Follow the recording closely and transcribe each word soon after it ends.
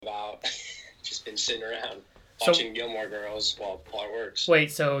sitting around watching Gilmore Girls while Paul works.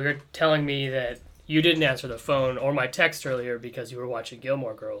 Wait, so you're telling me that you didn't answer the phone or my text earlier because you were watching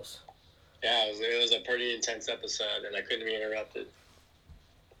Gilmore Girls? Yeah, it was a pretty intense episode, and I couldn't be interrupted.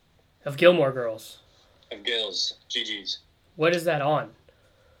 Of Gilmore Girls? Of Gil's. GG's. What is that on?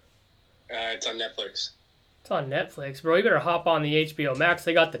 It's on Netflix. It's on Netflix. Bro, you better hop on the HBO Max.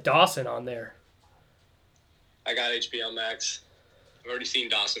 They got the Dawson on there. I got HBO Max. I've already seen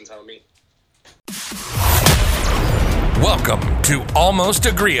Dawson, tell me. Welcome to Almost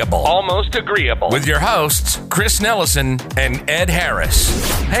Agreeable. Almost Agreeable. With your hosts, Chris Nellison and Ed Harris.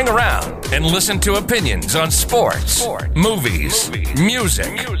 Hang around and listen to opinions on sports, movies,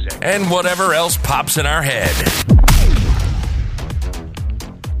 music, and whatever else pops in our head.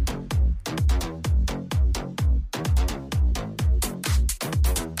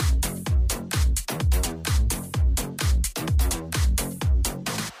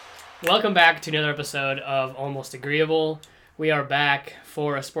 Welcome back to another episode of Almost Agreeable. We are back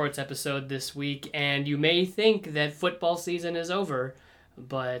for a sports episode this week, and you may think that football season is over,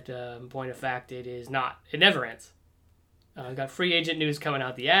 but point of fact, it is not. It never ends. Got free agent news coming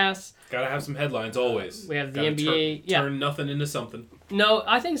out the ass. Gotta have some headlines always. We have the Gotta NBA. Turn nothing into something. No,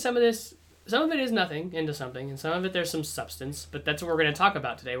 I think some of it is nothing into something, and some of it there's some substance, but that's what we're going to talk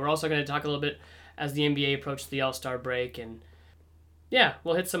about today. We're also going to talk a little bit as the NBA approaches the All-Star break, and yeah,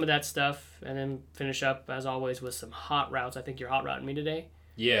 we'll hit some of that stuff and then finish up, as always, with some hot routes. I think you're hot routing me today.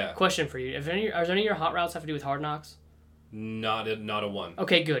 Yeah. Question for you. Does any of your hot routes have to do with Hard Knocks? Not a one.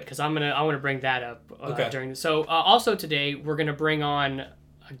 Okay, good, because I want to bring that up Okay. during this. So also today, we're going to bring on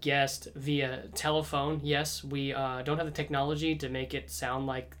a guest via telephone. Yes, we don't have the technology to make it sound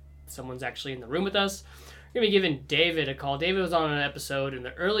like someone's actually in the room with us. We're going to be giving David a call. David was on an episode in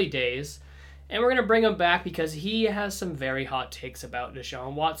the early days. And we're going to bring him back because he has some very hot takes about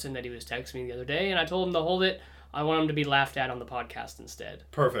Deshaun Watson that he was texting me the other day. And I told him to hold it. I want him to be laughed at on the podcast instead.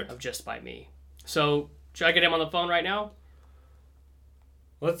 Perfect. Of just by me. So, should I get him on the phone right now?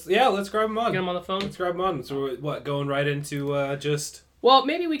 Let's grab him on. Get him on the phone? Let's grab him on. So, going right into just Well,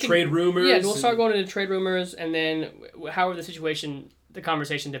 maybe we can... trade rumors? Yeah, we'll start going into trade rumors, and then however the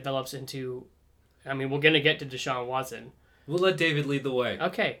conversation develops into... I mean, we're going to get to Deshaun Watson. We'll let David lead the way.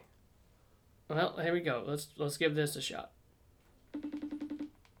 Okay. Well, here we go. Let's give this a shot.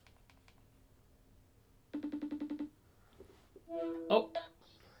 Oh.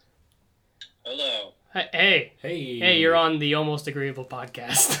 Hello. Hey, you're on the Almost Agreeable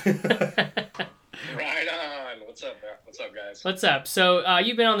podcast. Right on. What's up, man? What's up, guys? What's up? So,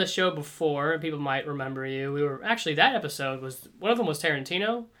 you've been on the show before. People might remember you. That episode one of them was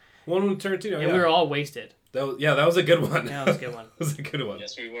Tarantino. One with Tarantino, and we were all wasted. That was a good one. Yeah, that was a good one. That was a good one.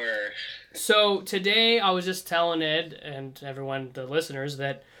 Yes, we were. So today I was just telling Ed and everyone, the listeners,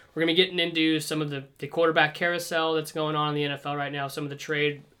 that we're going to be getting into some of the quarterback carousel that's going on in the NFL right now, some of the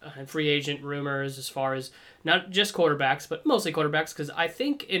trade and free agent rumors as far as not just quarterbacks, but mostly quarterbacks, because I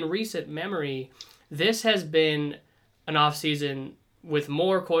think in recent memory, this has been an offseason with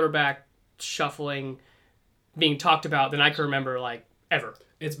more quarterback shuffling being talked about than I can remember, ever.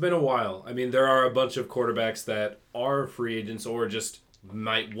 It's been a while. I mean, there are a bunch of quarterbacks that are free agents or just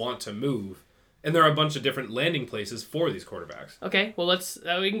might want to move. And there are a bunch of different landing places for these quarterbacks. Okay, well,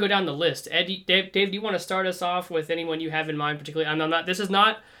 we can go down the list. Dave, do you want to start us off with anyone you have in mind particularly? This is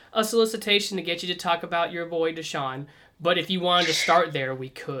not a solicitation to get you to talk about your boy Deshaun, but if you wanted to start there, we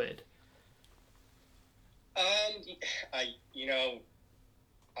could.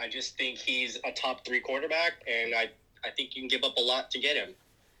 I just think he's a top 3 quarterback, and I think you can give up a lot to get him.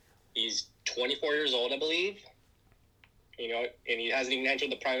 He's 24 years old, I believe. And he hasn't even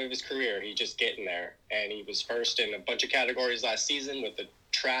entered the prime of his career. He's just getting there. And he was first in a bunch of categories last season with the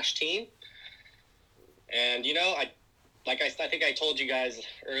trash team. And, I think I told you guys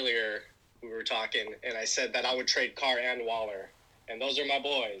earlier, we were talking, and I said that I would trade Carr and Waller. And those are my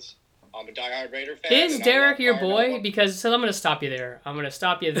boys. I'm a diehard Raider fan. Is Derek your boy? Because I'm going to stop you there.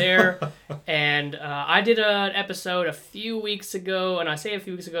 And I did an episode a few weeks ago, and I say a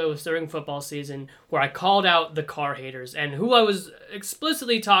few weeks ago, it was during football season, where I called out the Carr haters. And who I was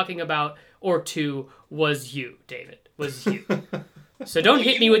explicitly talking about, or to, was you, David. Was you. So don't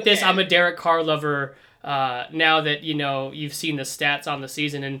hit me with this, I'm a Derek Carr lover, now that, you've seen the stats on the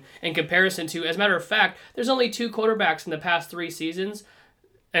season. And in comparison to, as a matter of fact, there's only 2 quarterbacks in the past 3 seasons,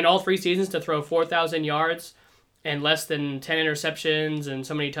 and all 3 seasons to throw 4,000 yards and less than 10 interceptions and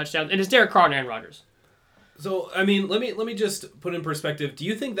so many touchdowns. And it's Derek Carr and Aaron Rodgers. So, I mean, let me just put in perspective. Do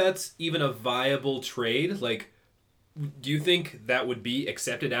you think that's even a viable trade? Do you think that would be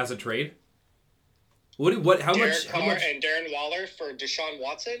accepted as a trade? How Derek much? Carr and Darren Waller for Deshaun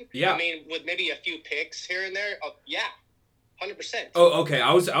Watson. Yeah. I mean, with maybe a few picks here and there. Yeah, 100%. Oh, okay.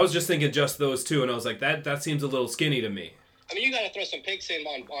 I was just thinking just those two, and I was like, that seems a little skinny to me. I mean, you got to throw some picks in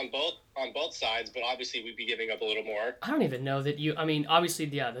on both sides, but obviously we'd be giving up a little more. I don't even know that you. I mean, obviously,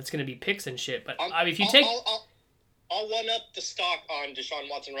 yeah, that's going to be picks and shit. But I mean, if you I'll one up the stock on Deshaun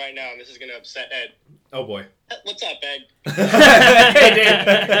Watson right now, and this is going to upset Ed. Oh boy. What's up, Ed? Hey, dude.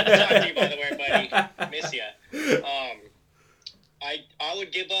 Talk to you, by the way, buddy. Miss ya. I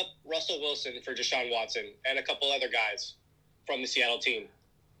would give up Russell Wilson for Deshaun Watson and a couple other guys from the Seattle team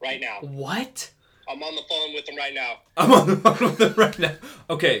right now. What? I'm on the phone with them right now. I'm on the phone with them right now.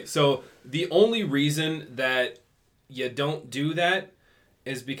 Okay, so the only reason that you don't do that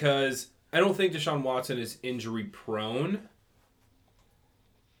is because I don't think Deshaun Watson is injury prone.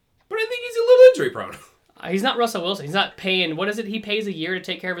 But I think he's a little injury prone. He's not Russell Wilson. He's not paying. What is it? He pays a year to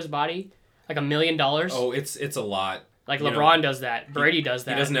take care of his body, like $1 million. Oh, it's a lot. Like LeBron does that. Brady does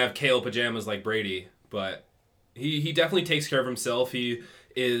that. He doesn't have kale pajamas like Brady, but he definitely takes care of himself. He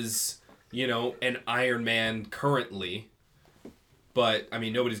is, an Iron Man currently. But, I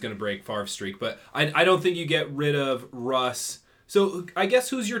mean, nobody's going to break Favre's streak. But I don't think you get rid of Russ. So, I guess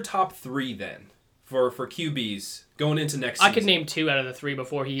who's your top three then for QBs going into next season? I could name 2 out of the 3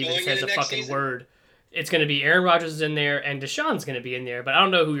 before he even says a fucking season? word. It's going to be Aaron Rodgers is in there, and Deshaun's going to be in there, but I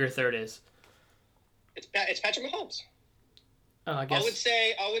don't know who your third is. It's Patrick Mahomes. I guess.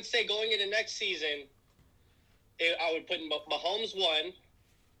 I would say going into next season, I would put Mahomes 1,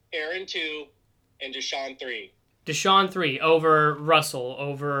 Aaron 2, and Deshaun 3. Deshaun 3 over Russell,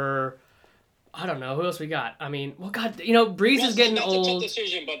 over... I don't know. Who else we got? I mean, well, God, Breeze is getting old. That's a tough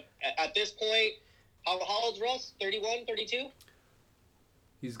decision, but at this point, how old's Russ? 31, 32?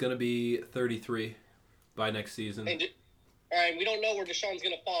 He's going to be 33 by next season. All right, we don't know where Deshaun's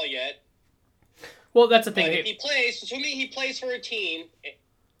going to fall yet. Well, that's the thing. But if he plays, to me, he plays for a team,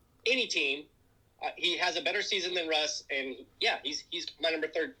 any team. He has a better season than Russ, and yeah, he's my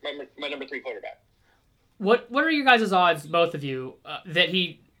number 3 quarterback. What are your guys' odds, both of you, that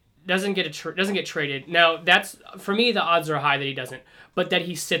he doesn't get traded? Now, that's for me. The odds are high that he doesn't, but that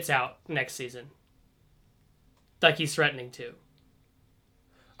he sits out next season, like he's threatening to.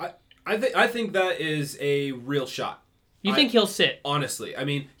 I think that is a real shot. You think he'll sit? Honestly, I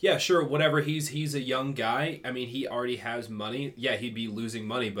mean, yeah, sure, whatever. He's a young guy. I mean, he already has money. Yeah, he'd be losing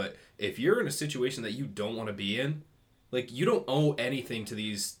money, but if you're in a situation that you don't want to be in, like, you don't owe anything to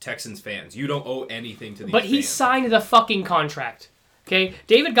these Texans fans. You don't owe anything to these But he fans. signed the fucking contract. Okay?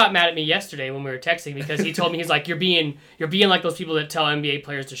 David got mad at me yesterday when we were texting because he told me, he's like, you're being like those people that tell NBA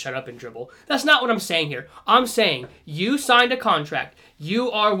players to shut up and dribble. That's not what I'm saying here. I'm saying you signed a contract.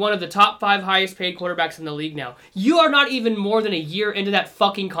 You are one of the top 5 highest paid quarterbacks in the league now. You are not even more than a year into that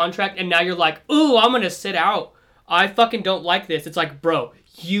fucking contract, and now you're like, ooh, I'm going to sit out. I fucking don't like this. It's like, bro,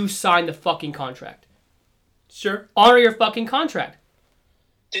 you signed the fucking contract. Sure. Honor your fucking contract.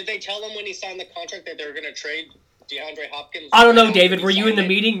 Did they tell him when he signed the contract that they were going to trade DeAndre Hopkins? I don't know, David. Were you in the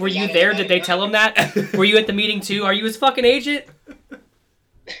meeting? Were you there? Did they tell him that? Were you at the meeting too? Are you his fucking agent?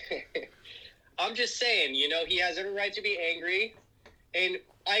 I'm just saying, he has every right to be angry. And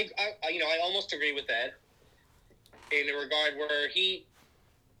I almost agree with that in a regard where he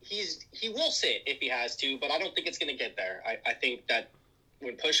will sit if he has to, but I don't think it's going to get there. I think that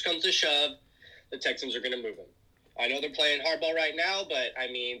when push comes to shove, the Texans are going to move him. I know they're playing hardball right now, but I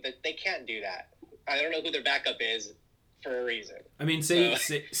mean, they can't do that. I don't know who their backup is for a reason. I mean, say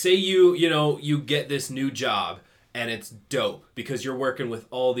you get this new job and it's dope because you're working with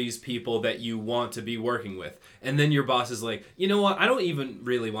all these people that you want to be working with. And then your boss is like, you know what? I don't even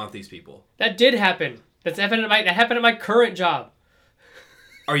really want these people. That did happen. That happened at my current job.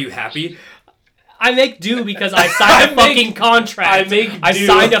 Are you happy? I make do because I signed a fucking contract. I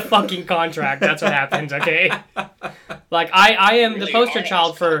signed a fucking contract. That's what happens, okay? Like, I am the poster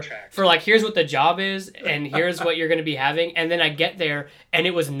child for like, here's what the job is, and here's what you're going to be having, and then I get there, and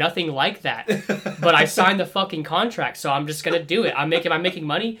it was nothing like that. But I signed the fucking contract, so I'm just going to do it. I'm making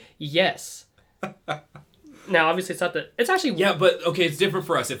money? Yes. Now, obviously, it's actually... Yeah, but, okay, it's different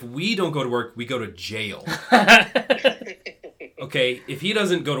for us. If we don't go to work, we go to jail. Okay, if he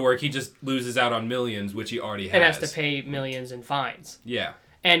doesn't go to work, he just loses out on millions, which he already has. And has to pay millions in fines. Yeah.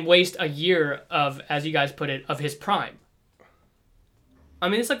 And waste a year of, as you guys put it, of his prime. I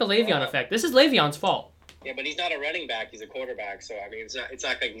mean, it's like the Le'Veon effect. This is Le'Veon's fault. Yeah, but he's not a running back. He's a quarterback. So, I mean, it's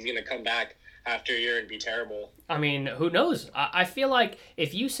not like he's going to come back after a year and be terrible. I mean, who knows? I feel like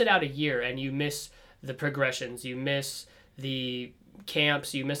if you sit out a year and you miss the progressions, you miss the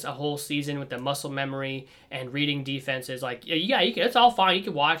camps, you miss a whole season with the muscle memory and reading defenses. Like, yeah, you can, it's all fine. You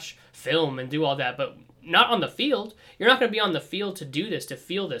can watch film and do all that, but not on the field. You're not going to be on the field to do this, to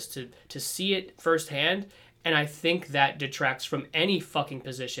feel this, to see it firsthand. And I think that detracts from any fucking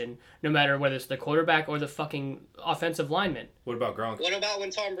position, no matter whether it's the quarterback or the fucking offensive lineman. What about Gronk? What about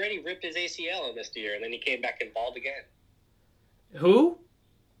when Tom Brady ripped his ACL in this year and then he came back and balled again? Who?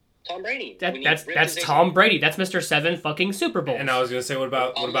 Tom Brady. That's Tom Brady. That's Mr. 7 fucking Super Bowls. And I was gonna say, what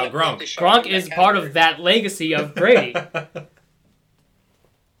about Gronk? Gronk is part of that legacy of Brady.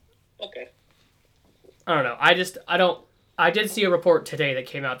 Okay. I don't know. I did see a report today that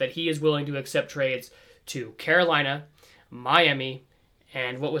came out that he is willing to accept trades to Carolina, Miami,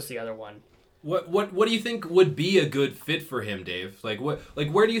 and what was the other one? What do you think would be a good fit for him, Dave?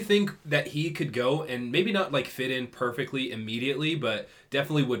 Where do you think that he could go and maybe not like fit in perfectly immediately, but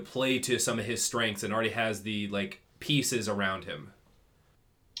definitely would play to some of his strengths and already has the like pieces around him?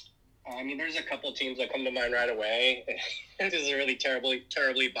 I mean, there's a couple teams that come to mind right away. This is a really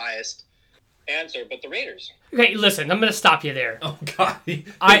terribly biased answer, but the Raiders. Okay, listen, I'm going to stop you there. Oh, God.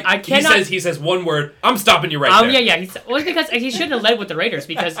 I cannot... He says one word. I'm stopping you right there. Yeah. Well, because he shouldn't have led with the Raiders,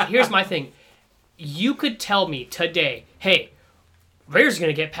 because here's my thing. You could tell me today, hey, Raiders are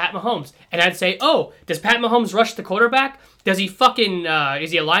going to get Pat Mahomes. And I'd say, oh, does Pat Mahomes rush the quarterback? Does he fucking,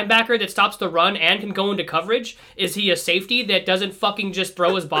 is he a linebacker that stops the run and can go into coverage? Is he a safety that doesn't fucking just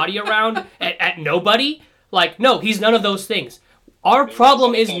throw his body around at nobody? Like, no, he's none of those things. Our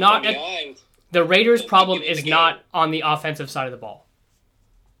problem is not... The Raiders' problem is not on the offensive side of the ball.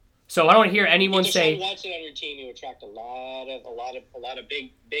 So I don't hear anyone say... Deshaun Watson on your team, you attract a lot of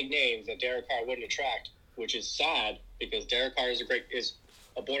big names that Derek Carr wouldn't attract, which is sad because Derek Carr is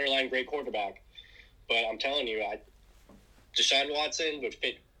a borderline great quarterback. But I'm telling you, Deshaun Watson would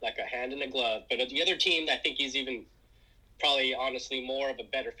fit like a hand in a glove. But the other team, I think he's even probably honestly more of a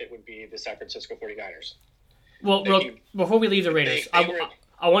better fit would be the San Francisco 49ers. Well, before we leave the Raiders,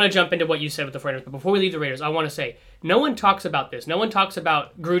 I want to jump into what you said with the Raiders, but before we leave the Raiders, I want to say, no one talks about this. No one talks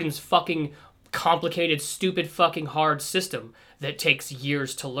about Gruden's fucking complicated, stupid, fucking hard system that takes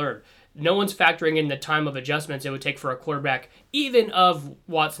years to learn. No one's factoring in the time of adjustments it would take for a quarterback, even of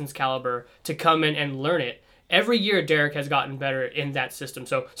Watson's caliber, to come in and learn it. Every year, Derek has gotten better in that system.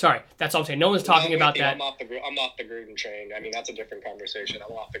 So, sorry, that's all I'm saying. No one's talking about that. I'm off the Gruden train. I mean, that's a different conversation.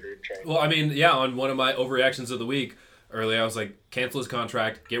 I'm off the Gruden train. Well, I mean, yeah, on one of my overreactions of the week, earlier I was like, cancel his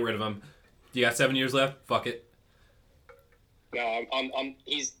contract, get rid of him. You got 7 years left? Fuck it. No,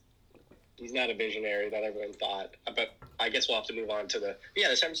 he's not a visionary that everyone thought. But I guess we'll have to move on to the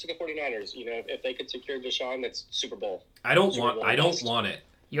San Francisco 49ers. You know, if they could secure Deshaun, that's Super Bowl. I don't want it.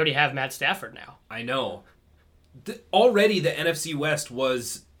 You already have Matt Stafford now. I know. Already the NFC West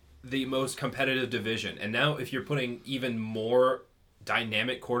was the most competitive division, and now if you're putting even more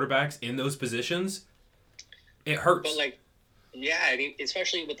dynamic quarterbacks in those positions, it hurts. But I mean,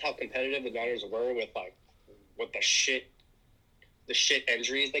 especially with how competitive the Niners were with the shit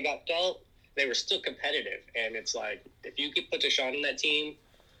injuries they got dealt, they were still competitive. And it's like, if you could put Deshaun in that team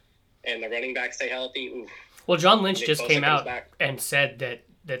and the running backs stay healthy, oof. Well, John Lynch just came out and said that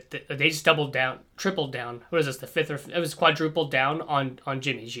they just tripled down. What is this, the fifth it was quadrupled down on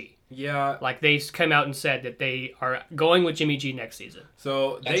Jimmy G. Yeah. Like, they came out and said that they are going with Jimmy G next season.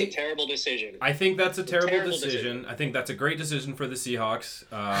 So that's a terrible decision. I think that's a terrible decision. I think that's a great decision for the Seahawks.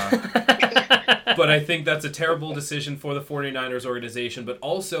 But I think that's a terrible decision for the 49ers organization. But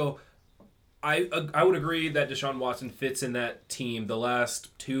also, I would agree that Deshaun Watson fits in that team the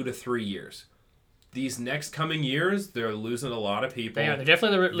last 2 to 3 years. These next coming years, they're losing a lot of people. They're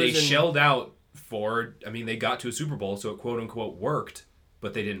definitely losing. They shelled out for, I mean, they got to a Super Bowl, so it quote-unquote worked,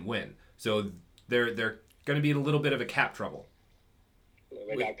 but they didn't win. So they're going to be in a little bit of a cap trouble.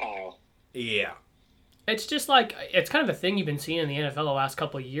 They got Kyle. Yeah. It's just like, it's kind of a thing you've been seeing in the NFL the last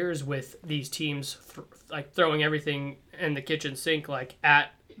couple of years with these teams throwing everything in the kitchen sink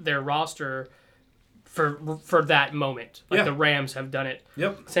at their roster for that moment. The Rams have done it.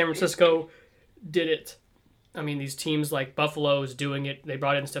 Yep. San Francisco did it. I mean, these teams like Buffalo is doing it. They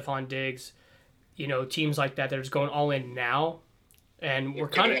brought in Stephon Diggs. You know, teams like that, they're just going all in now. And we're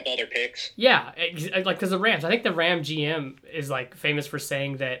kind of up all their picks. Yeah, because the Rams. I think the Ram GM is famous for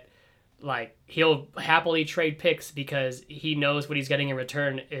saying that he'll happily trade picks because he knows what he's getting in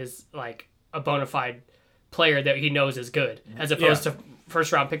return is a bona fide player that he knows is good, as opposed to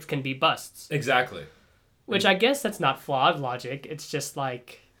first round picks can be busts. Exactly. Which I guess that's not flawed logic. It's just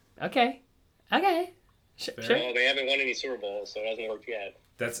okay. Sure. Well, they haven't won any Super Bowls, so it hasn't worked yet.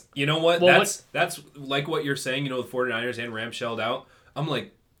 That's, you know what? Well, that's like what you're saying, the 49ers and Rams shelled out. I'm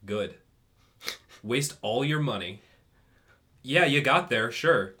like, good. Waste all your money. Yeah, you got there,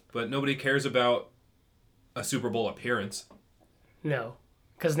 sure, but nobody cares about a Super Bowl appearance. No.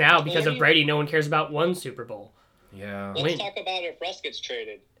 Because now, because of Brady, no one cares about one Super Bowl. Yeah. Let's talk about if Russ gets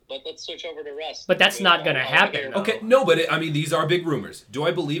traded. Let's switch over to Russ. But that's not going to happen. Okay, no, but these are big rumors. Do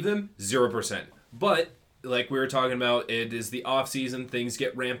I believe them? 0%. But, like we were talking about, it is the off-season, things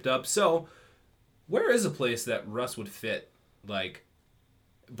get ramped up. So, where is a place that Russ would fit? Like,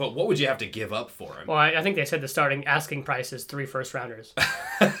 but what would you have to give up for him? Well, I think they said the starting asking price is 3 first-rounders.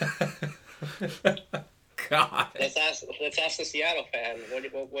 God. Let's ask the Seattle fan.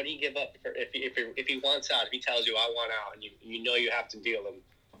 What do you give up for if he wants out? If he tells you I want out, and you know you have to deal him.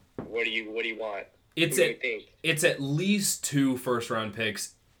 What do you want? Who do you think? It's at least 2 first-round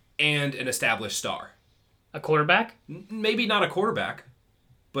picks and an established star. A quarterback? Maybe not a quarterback,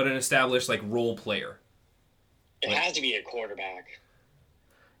 but an established role player. It has to be a quarterback.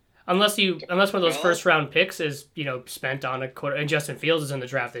 Unless one of those first round picks is, spent on a quarter, and Justin Fields is in the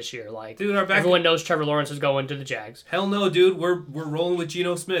draft this year. Dude, our everyone knows Trevor Lawrence is going to the Jags. Hell no, dude. We're rolling with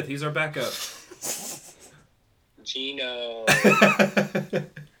Geno Smith. He's our backup. Geno.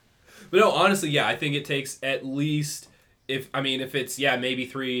 But no, honestly, yeah, I think it takes at least if it's maybe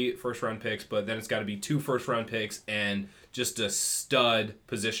 3 first round picks, but then it's got to be 2 first round picks and just a stud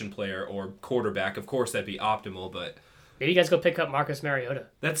position player or quarterback. Of course, that'd be optimal, but. Maybe you guys go pick up Marcus Mariota.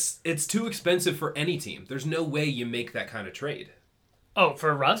 It's too expensive for any team. There's no way you make that kind of trade. Oh,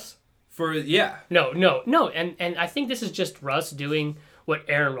 for Russ? No. And I think this is just Russ doing what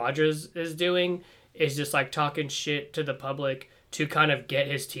Aaron Rodgers is doing, is just talking shit to the public to kind of get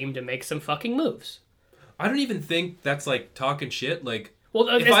his team to make some fucking moves. I don't even think that's talking shit. Well,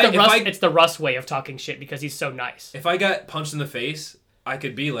 it's the Russ way of talking shit because he's so nice. If I got punched in the face, I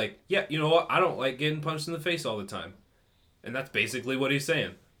could be yeah, you know what? I don't like getting punched in the face all the time. And that's basically what he's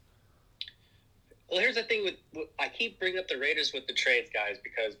saying. Well, here's the thing I keep bringing up the Raiders with the trades, guys,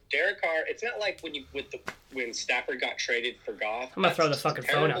 because Derek Carr. It's not like when Stafford got traded for Goff. I'm gonna throw the fucking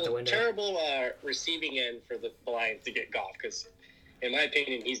phone out the window. Terrible receiving end for the Lions to get Goff because, in my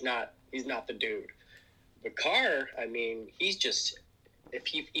opinion, he's not the dude. But Carr, he's just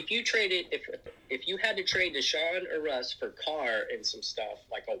if you had to trade Deshaun or Russ for Carr and some stuff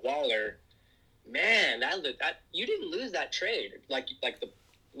like a Waller. Man, that you didn't lose that trade like the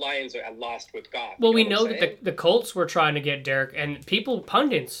Lions had lost with Goff. Well, we know that the Colts were trying to get Derek, and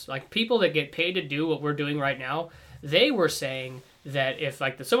pundits, people that get paid to do what we're doing right now, they were saying that if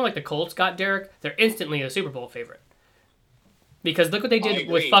someone like the Colts got Derek, they're instantly a Super Bowl favorite. Because look what they did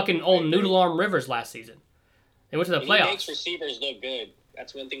with fucking old Noodle Arm Rivers last season. They went to the playoffs. He makes receivers look good.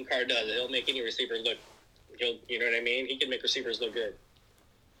 That's one thing Carr does. He'll make any receiver look. You know what I mean? He can make receivers look good.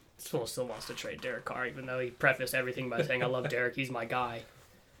 Still wants to trade Derek Carr, even though he prefaced everything by saying, I love Derek, he's my guy.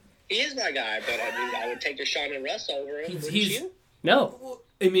 He is my guy, but I would take Deshaun and Russ over him, wouldn't you? No.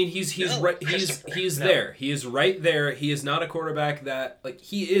 He's there. He is right there. He is not a quarterback that,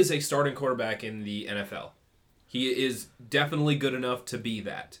 he is a starting quarterback in the NFL. He is definitely good enough to be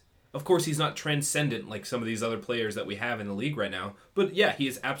that. Of course, he's not transcendent like some of these other players that we have in the league right now. But yeah, he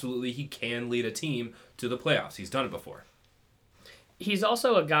can lead a team to the playoffs. He's done it before. He's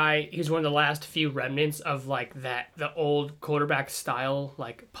also a guy, he's one of the last few remnants of the old quarterback style,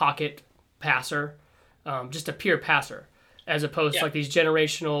 pocket passer, just a pure passer, as opposed to these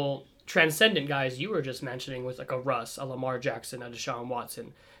generational transcendent guys you were just mentioning with a Russ, a Lamar Jackson, a Deshaun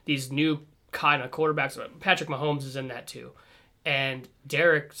Watson, these new kind of quarterbacks. Patrick Mahomes is in that too. And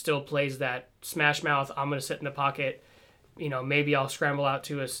Derek still plays that smash mouth, I'm going to sit in the pocket, maybe I'll scramble out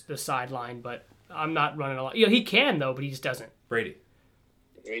to the sideline, but I'm not running a lot. He can though, but he just doesn't. Brady.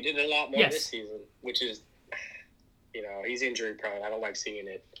 He did a lot more this season, which is, he's injury prone. I don't like seeing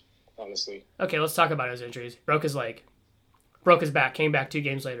it, honestly. Okay, let's talk about his injuries. Broke his leg. Broke his back. Came back 2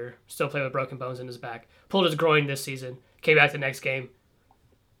 games later. Still played with broken bones in his back. Pulled his groin this season. Came back the next game.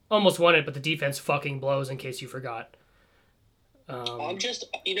 Almost won it, but the defense fucking blows, in case you forgot. I'm just,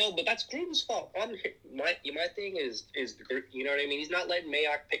 but that's Gruden's fault. My thing is, you know what I mean? He's not letting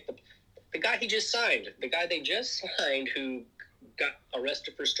Mayock pick the guy he just signed. The guy they just signed who got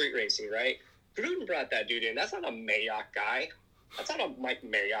arrested for street racing, right? Gruden brought that dude in. That's not a Mayock guy. That's not a Mike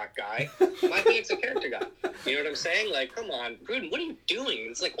Mayock guy. Mike Mayock's a character guy. You know what I'm saying? Come on, Gruden, what are you doing?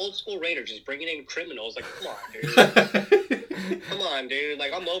 It's like old school Raiders just bringing in criminals. Come on, dude. Come on, dude.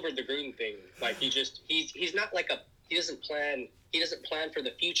 I'm over the Gruden thing. He's not he doesn't plan for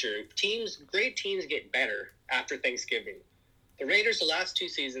the future. Great teams get better after Thanksgiving. The Raiders, the last 3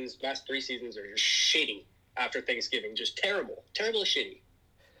 seasons are just shitty. After Thanksgiving, just terrible shitty.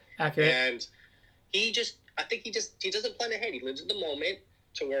 Accurate. And I think he doesn't plan ahead. He lives in the moment.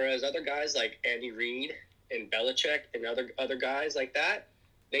 To whereas other guys like Andy Reid and Belichick and other guys like that,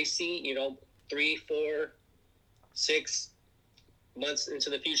 they see, 3, 4, 6 months into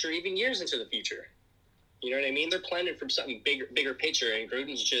the future, even years into the future. You know what I mean? They're planning for something bigger picture, and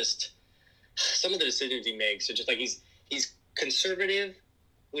Gruden's just some of the decisions he makes are just like he's conservative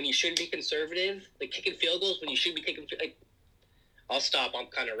when he shouldn't be conservative, like kicking field goals when you should be kicking. Like, I'll stop. I'm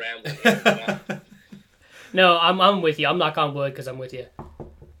kind of rambling here. No, I'm with you. I'm knock on wood because I'm with you.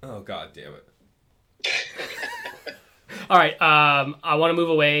 Oh, God damn it. All right. I want to move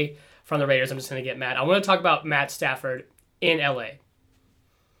away from the Raiders. I'm just going to get mad. I want to talk about Matt Stafford in LA.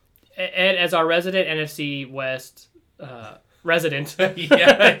 Ed, as our resident NFC West resident,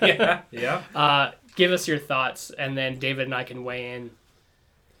 yeah. Give us your thoughts, and then David and I can weigh in.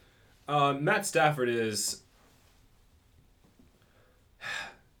 Matt Stafford is...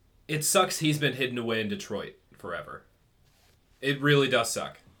 It sucks he's been hidden away in Detroit forever. It really does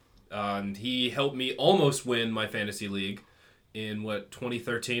suck. He helped me almost win my fantasy league in,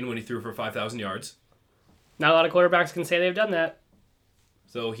 2013 when he threw for 5,000 yards. Not a lot of quarterbacks can say they've done that.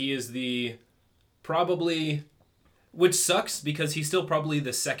 So he is probably... Which sucks because he's still probably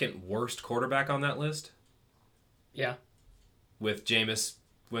the second worst quarterback on that list. Yeah. With Jameis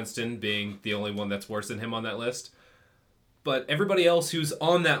Winston being the only one that's worse than him on that list. But everybody else who's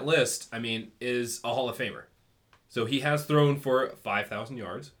on that list, is a Hall of Famer. So he has thrown for 5,000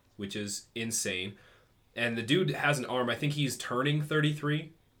 yards, which is insane. And the dude has an arm. I think he's turning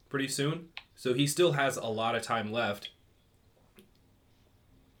 33 pretty soon. So he still has a lot of time left.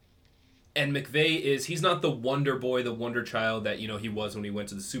 And McVay he's not the wonder boy, the wonder child that, he was when he went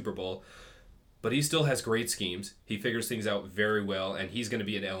to the Super Bowl. But he still has great schemes. He figures things out very well, and he's going to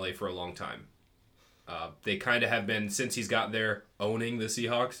be in LA for a long time. They kind of have been, since he's got there, owning the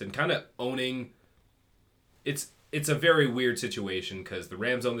Seahawks and kind of owning... It's a very weird situation because the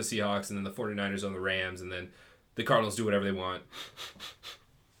Rams own the Seahawks, and then the 49ers own the Rams, and then the Cardinals do whatever they want.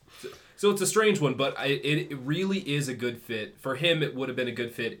 So it's a strange one, but it really is a good fit. For him, it would have been a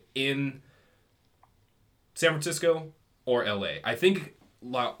good fit in San Francisco or LA. I think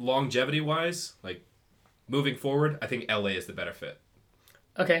longevity-wise, like moving forward, I think LA is the better fit.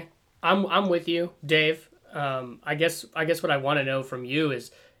 Okay, I'm with you, Dave. I guess what I want to know from you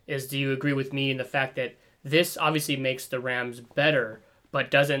is do you agree with me in the fact that this obviously makes the Rams better,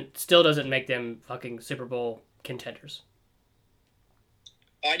 but still doesn't make them fucking Super Bowl contenders?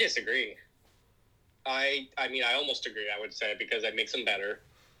 I disagree. I almost agree, I would say, because that makes them better.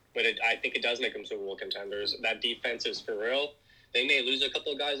 But I think it does make them Super Bowl contenders. That defense is for real. They may lose a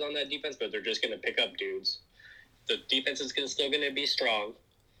couple of guys on that defense, but they're just going to pick up dudes. The defense is still going to be strong.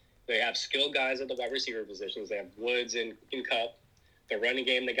 They have skilled guys at the wide receiver positions. They have Woods and Kupp. The running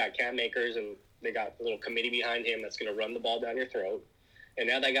game, they got Cam Akers, and they got a little committee behind him that's going to run the ball down your throat. And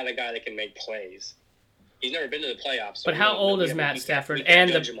now they got a guy that can make plays. He's never been to the playoffs. So but how old is Matt Stafford?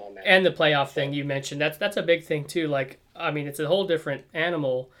 And the playoff thing you mentioned, that's a big thing too. It's a whole different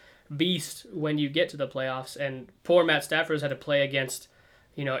beast when you get to the playoffs. And poor Matt Stafford's had to play against,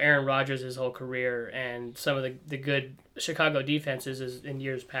 Aaron Rodgers his whole career and some of the good Chicago defenses in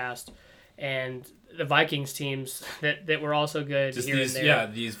years past, and the Vikings teams that were also good just here these, and there. Yeah,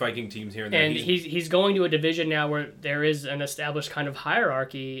 these Viking teams here and there. And he's going to a division now where there is an established kind of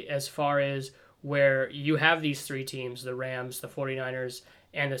hierarchy as far as where you have these three teams, the Rams, the 49ers,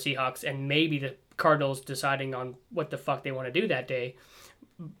 and the Seahawks, and maybe the Cardinals deciding on what the fuck they want to do that day.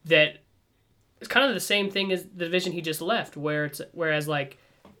 That it's kind of the same thing as the division he just left, whereas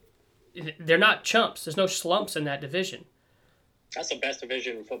they're not chumps. There's no slumps in that division. That's the best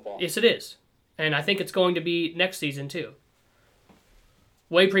division in football. Yes, it is. And I think it's going to be next season, too.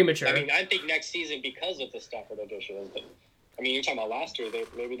 Way premature. I think next season because of the Stafford addition. But, you're talking about last year.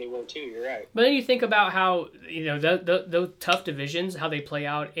 Maybe they were too. You're right. But then you think about how, those tough divisions, how they play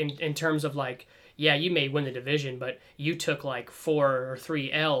out in terms of you may win the division, but you took 4 or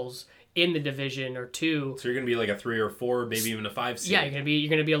 3 L's in the division or 2. So you're going to be a 3 or 4, maybe even a 5 seed. Yeah, you're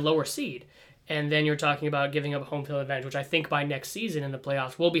going to be a lower seed. And then you're talking about giving up home field advantage, which I think by next season in the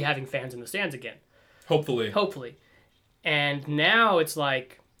playoffs, we'll be having fans in the stands again. Hopefully. And now it's LA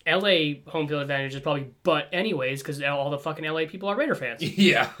home field advantage is probably butt anyways because all the fucking LA people are Raider fans.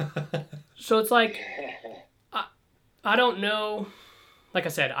 Yeah. So it's I don't know. Like I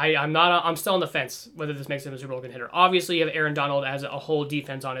said, I'm still on the fence whether this makes him a Super Bowl contender. Obviously, you have Aaron Donald as a whole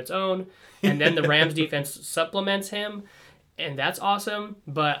defense on its own, and then the Rams defense supplements him, and that's awesome.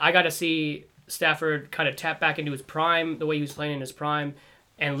 But I got to see Stafford kind of tap back into his prime, the way he was playing in his prime,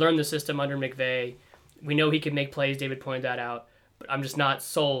 and learn the system under McVay. We know he can make plays. David pointed that out. But I'm just not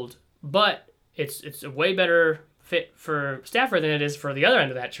sold. But it's a way better fit for Stafford than it is for the other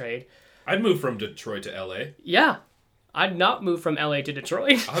end of that trade. I'd move from Detroit to LA. Yeah. I'd not move from LA to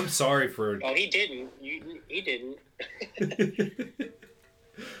Detroit. I'm sorry for... Oh, he didn't. He didn't.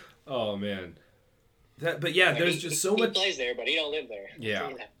 Oh, man. But yeah, there's just so much... He plays there, but he don't live there. Yeah.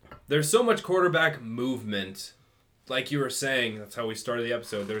 There's so much quarterback movement. Like you were saying, that's how we started the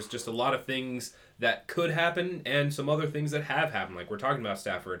episode. There's just a lot of things that could happen and some other things that have happened. Like we're talking about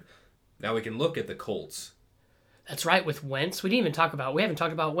Stafford. Now we can look at the Colts. That's right, with Wentz. We haven't talked about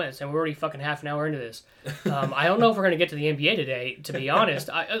Wentz, and we're already fucking half an hour into this. I don't know if we're going to get to the NBA today, to be honest.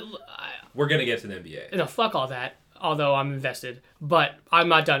 We're going to get to the NBA. No, fuck all that, although I'm invested. But I'm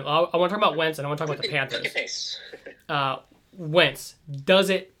not done. I want to talk about Wentz, and I want to talk about the Panthers. Wentz, does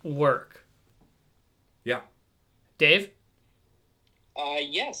it work? Yeah. Dave?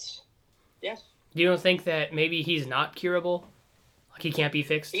 Yes. Yes. You don't think that maybe he's not curable? Like he can't be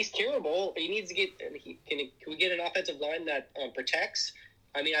fixed? He's curable. He needs to get... Can we get an offensive line that protects?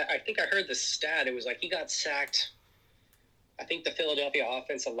 I mean, I think I heard the stat. It was like he got sacked. I think the Philadelphia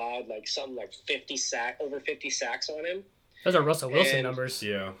offense allowed like something like over 50 sacks on him. Those are Russell Wilson numbers.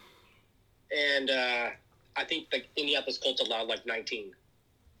 Yeah. And I think the Indianapolis Colts allowed like 19.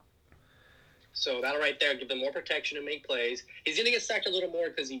 So that'll right there give them more protection and make plays. He's going to get sacked a little more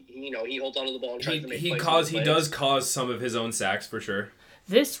because he holds onto the ball and tries to make plays. He does cause some of his own sacks for sure.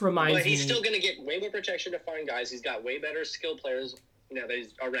 This reminds me... But he's still going to get way more protection to find guys. He's got way better skill players that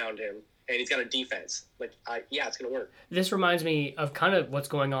he's around him. And he's got a defense. It's going to work. This reminds me of kind of what's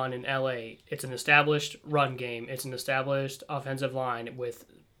going on in LA. It's an established run game. It's an established offensive line with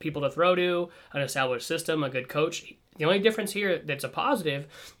people to throw to, an established system, a good coach. The only difference here that's a positive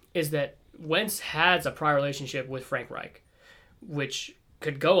is that Wentz has a prior relationship with Frank Reich, which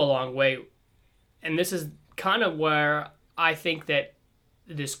could go a long way. And this is kind of where I think that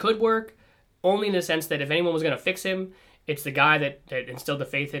this could work, only in the sense that if anyone was going to fix him, it's the guy that instilled the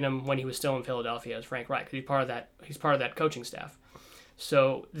faith in him when he was still in Philadelphia as Frank Reich. He's part of that coaching staff.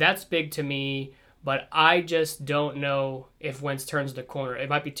 So that's big to me, but I just don't know if Wentz turns the corner. It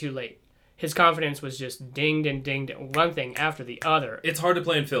might be too late. His confidence was just dinged and dinged, one thing after the other. It's hard to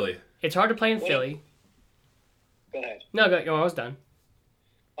play in Philly. It's hard to play in Philly. Go ahead. No, I was done.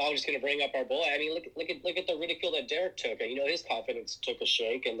 I was just going to bring up our boy. I mean, look at the ridicule that Derek took. His confidence took a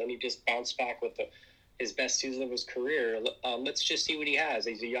shake, and then he just bounced back with his best season of his career. Let's just see what he has.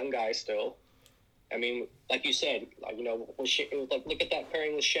 He's a young guy still. I mean, like you said, look at that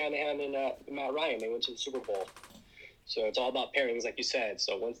pairing with Shanahan and Matt Ryan. They went to the Super Bowl. So it's all about pairings, like you said.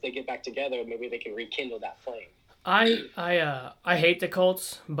 So once they get back together, maybe they can rekindle that flame. I hate the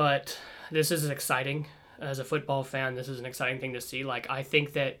Colts, but this is exciting. As a football fan, this is an exciting thing to see. Like, I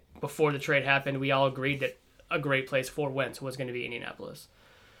think that before the trade happened, we all agreed that a great place for Wentz was going to be Indianapolis.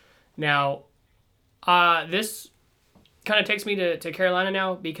 Now, this kind of takes me to Carolina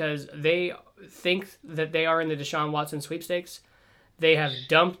now because they think that they are in the Deshaun Watson sweepstakes. They have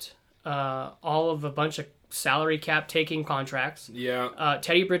dumped all of a bunch of salary cap taking contracts. Yeah.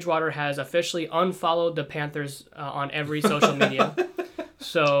 Teddy Bridgewater has officially unfollowed the Panthers on every social media.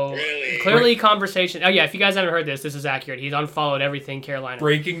 So clearly conversation. Oh yeah, if you guys haven't heard this is accurate. He's unfollowed everything Carolina.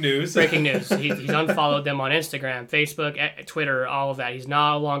 Breaking news. He's unfollowed them on Instagram, Facebook, Twitter, all of that. He's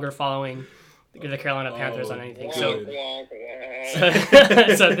no longer following the Carolina Panthers on anything. So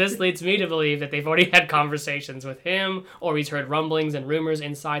this leads me to believe that they've already had conversations with him, or he's heard rumblings and rumors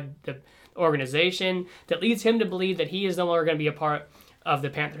inside the organization that leads him to believe that he is no longer going to be a part of the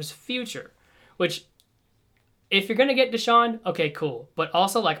Panthers' future. Which, if you're going to get Deshaun, okay, cool. But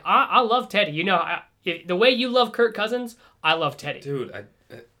also, I love Teddy. The way you love Kirk Cousins, I love Teddy. Dude,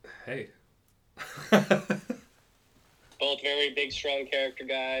 hey. Both very big, strong character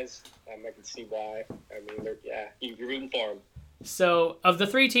guys. I can see why. I mean, you're rooting for them. So, of the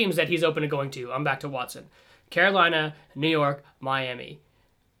three teams that he's open to going to, I'm back to Watson. Carolina, New York, Miami.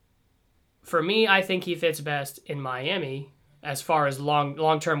 For me, I think he fits best in Miami as far as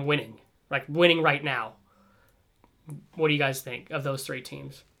long-term winning. Like, winning right now. What do you guys think of those three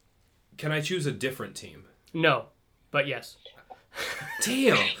teams? Can I choose a different team? No, but yes.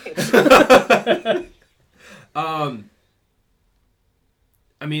 Damn.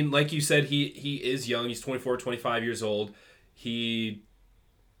 I mean, like you said, he is young. He's 24, 25 years old. He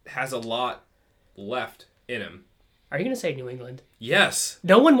has a lot left in him. Are you going to say New England? Yes.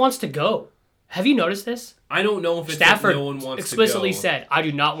 No one wants to go. Have you noticed this? I don't know if it's Stafford no one wants to go. explicitly said, I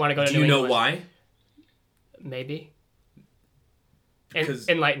do not want to go to New England. Do you know why? Maybe.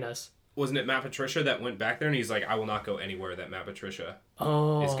 Enlighten us. Wasn't it Matt Patricia that went back there and he's like, I will not go anywhere that Matt Patricia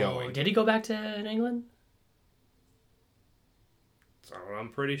is going. Did he go back to England? I'm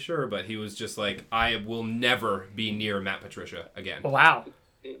pretty sure, but he was just like, I will never be near Matt Patricia again. Wow.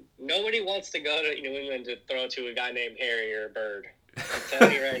 Nobody wants to go to New England to throw to a guy named Harry or Bird. I'm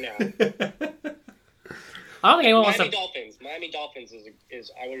telling you right now. I don't think anyone wants Miami to. Dolphins. Miami Dolphins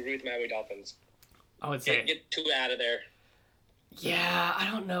is. I would agree with Miami Dolphins. I would say. Get Tua out of there. Yeah, I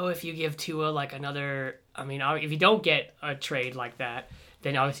don't know if you give Tua like another. I mean, if you don't get a trade like that,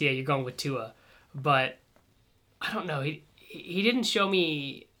 then obviously yeah, you're going with Tua. But I don't know. He didn't show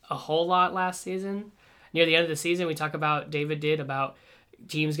me a whole lot last season. Near the end of the season, we talk about David did about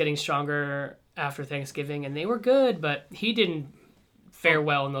teams getting stronger after Thanksgiving, and they were good, but he didn't fare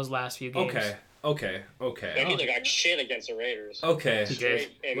well in those last few games. Okay. They looked like shit against the Raiders. Okay. He did.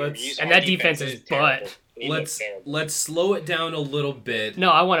 And that defense is butt. Let's slow it down a little bit. No,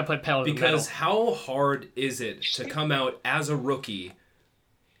 I want to put pedal to the Because metal. how hard is it to come out as a rookie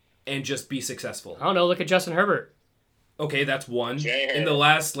and just be successful? I don't know. Look at Justin Herbert. Okay, that's one. Jay In the Herbert.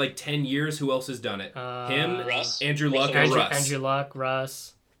 last 10 years, who else has done it? Him, Russ. Andrew Luck, Russell and Wilson. Russ. Andrew Luck,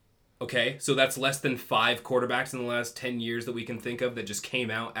 Russ. Okay, so that's less than 5 quarterbacks in the last 10 years that we can think of that just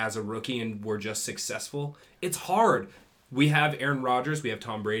came out as a rookie and were just successful. It's hard. We have Aaron Rodgers, we have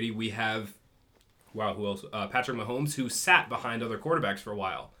Tom Brady, we have, who else? Patrick Mahomes, who sat behind other quarterbacks for a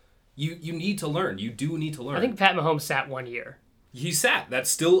while. You need to learn. You do need to learn. I think Pat Mahomes sat 1 year. He sat. That's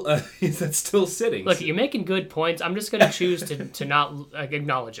still sitting. Look, you're making good points. I'm just going to choose to not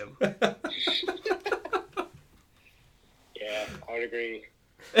acknowledge him. Yeah, I would agree.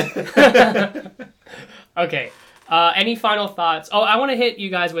 Okay. Any final thoughts? Oh, I want to hit you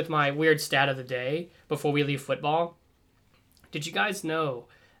guys with my weird stat of the day before we leave football. Did you guys know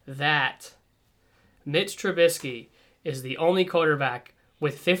that Mitch Trubisky is the only quarterback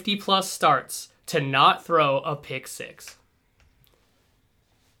with 50-plus starts to not throw a pick six?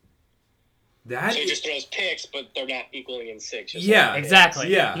 That So he just throws picks, but they're not equaling in 6. just Yeah. like- Exactly.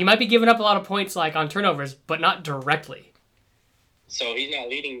 Yeah. He might be giving up a lot of points like on turnovers, but not directly. So he's not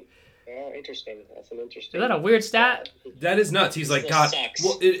leading. Oh, interesting. That's an interesting. Is that a weird stat? That is nuts. He's like, still God. sucks.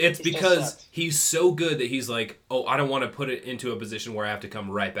 Well, it's He still because sucks. he's so good that he's like, oh, I don't want to put it into a position where I have to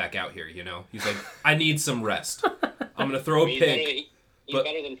come right back out here. He's like, I need some rest. I'm gonna throw a He's pick. he's but-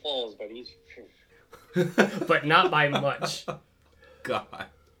 better than Foles, but he's. But not by much. God.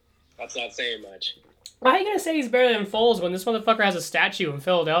 That's not saying much. Why are you going to say he's better than Foles when this motherfucker has a statue in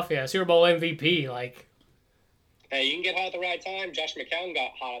Philadelphia, Super Bowl MVP? Like, Hey, you can get hot at the right time. Josh McCown got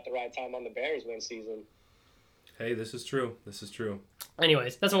hot at the right time on the Bears win season. Hey, this is true. This is true.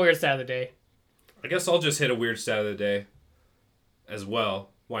 anyways, that's a weird stat of the day. I guess I'll just hit a weird stat of the day as well.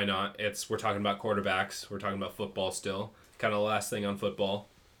 Why not? We're talking about quarterbacks. We're talking about football still. Kind of the last thing on football.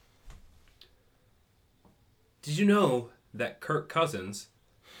 Did you know that Kirk Cousins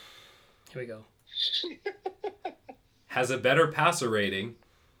Here we go. has a better passer rating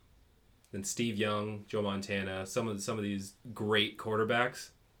than Steve Young, Joe Montana, some of these great quarterbacks?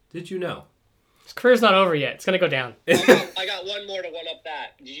 Did you know? His career's not over yet. It's going to go down. I got one more to one up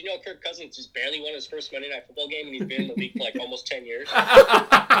that. Did you know Kirk Cousins just barely won his first Monday Night Football game and he's been in the league for like almost 10 years?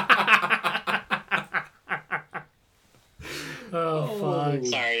 Oh, fuck.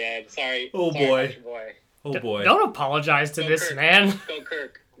 Sorry, Ed. Sorry. Oh, Sorry boy. about your boy. Oh boy, Don't apologize to Go this Kirk. man. Go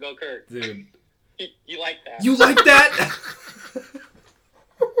Kirk. Go Kirk. dude. You like that. You like that?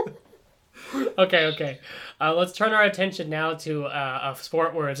 Okay. Let's turn our attention now to a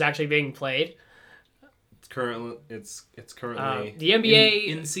sport where it's actually being played. It's currently The NBA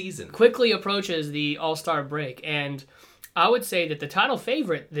in season. quickly approaches the All-Star break, and I would say that the title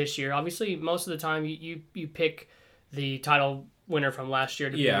favorite this year, obviously most of the time you pick the title winner from last year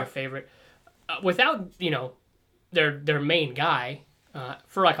to be Yeah. your favorite. Without, their main guy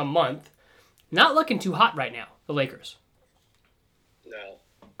for like a month, not looking too hot right now, the Lakers. No.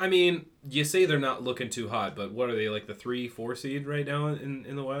 I mean, you say they're not looking too hot, but what are they, like the 3-4 seed right now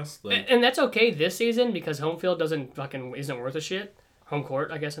in the West? Like, And that's okay this season because home field isn't worth a shit. Home court,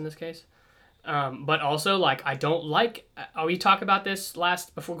 I guess, in this case. But also, like, I don't like... we talked about this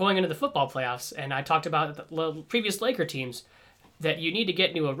before going into the football playoffs, and I talked about the previous Laker teams, that you need to get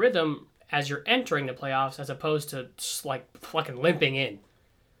into a rhythm as you're entering the playoffs as opposed to just, like, fucking limping in.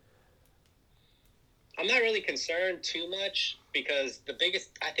 I'm not really concerned too much because the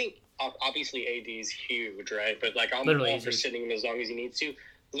biggest... I think, obviously, AD is huge, right? But, like, I'm Literally all for huge. sitting him as long as he needs to.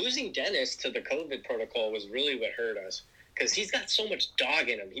 Losing Dennis to the COVID protocol was really what hurt us. Because he's got so much dog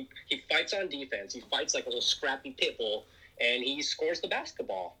in him. He fights on defense. He fights like a little scrappy pit bull, and he scores the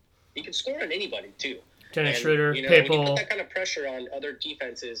basketball. He can score on anybody, too. Dennis And, Schroeder, when you Pitbull. put that kind of pressure on other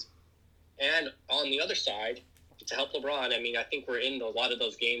defenses, and on the other side, to help LeBron, I mean, I think we're in a lot of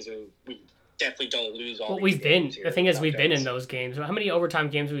those games, and we definitely don't lose all Well, these we've been... games here The thing is, without we've been in Dennis. those games. How many overtime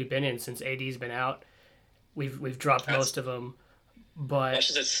games have we been in since AD's been out? We've dropped That's- most of them. But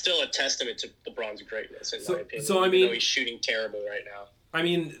That's just still a testament to LeBron's greatness, in my opinion. So, I even mean, though he's shooting terrible right now. I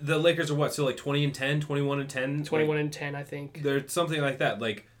mean, the Lakers are what? So like 20-10, 21-10, 21-10, I think. They're something like that.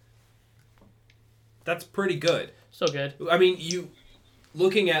 Like, that's pretty good. So good. I mean,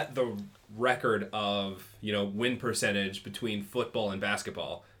 looking at the record of win percentage between football and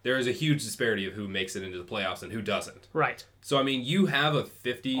basketball, there is a huge disparity of who makes it into the playoffs and who doesn't. Right. So I mean, you have a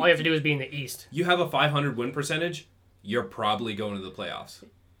 50. All you have to do is be in the East. You have a 500 win percentage. You're probably going to the playoffs.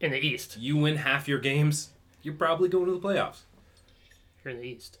 In the East. You win half your games. You're probably going to the playoffs. You're in the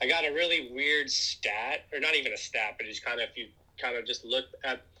East. I got a really weird stat, or not even a stat, but just if you kind of just look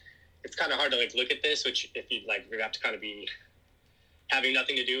at, it's kind of hard to look at this, which if you you have to kind of be having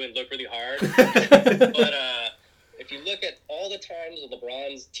nothing to do and look really hard. But if you look at all the times of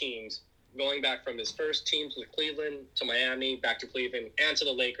LeBron's teams, going back from his first teams with Cleveland to Miami, back to Cleveland, and to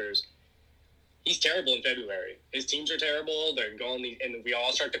the Lakers, he's terrible in February. His teams are terrible. They're going, and we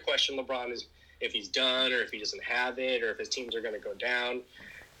all start to question LeBron if he's done, or if he doesn't have it, or if his teams are going to go down.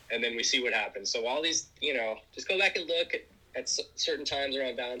 And then we see what happens. So all these, just go back and look at certain times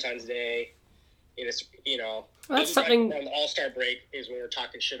around Valentine's Day. Well, that's something. On the All-Star break is when we're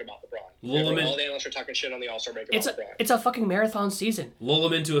talking shit about LeBron. Lull All the analysts are talking shit on the All-Star break about LeBron. It's a fucking marathon season. Lull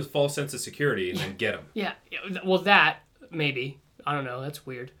him into a false sense of security and then get him. Yeah. Well, that maybe. I don't know. That's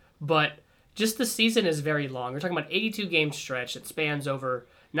weird. But just the season is very long. We're talking about 82 game stretch that spans over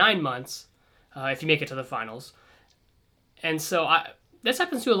 9 months. If you make it to the finals. And so this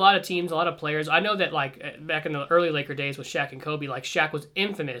happens to a lot of teams, a lot of players. I know that back in the early Laker days with Shaq and Kobe, Shaq was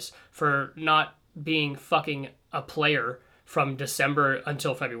infamous for not being fucking a player from December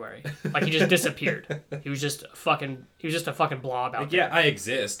until February. He just disappeared. He was just a fucking blob out there. Yeah, I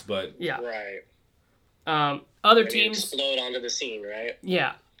exist, but Yeah. Right. Other When teams you explode onto the scene, right?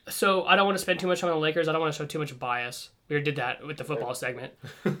 Yeah. So I don't want to spend too much time on the Lakers. I don't want to show too much bias. We already did that with the football segment.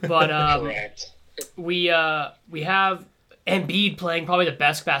 But Correct. we have Embiid playing probably the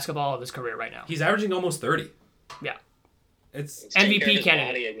best basketball of his career right now. he's averaging almost 30. Yeah. It's He's taking care of MVP his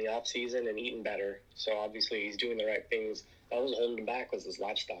candidate. body in the off season and eating better. So obviously he's doing the right things. That was holding him back was his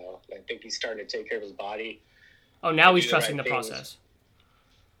lifestyle. I think he's starting to take care of his body. Oh, now he's do the trusting the right things. process.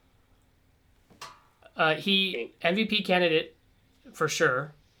 He MVP candidate for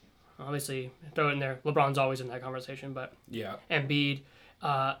sure. Obviously, throw it in there. LeBron's always in that conversation, but yeah. Embiid.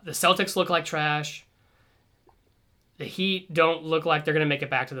 The Celtics look like trash. The Heat don't look like they're going to make it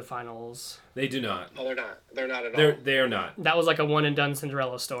back to the finals. They do not. Oh, they're not. They're not at all. They are not. That was like a one and done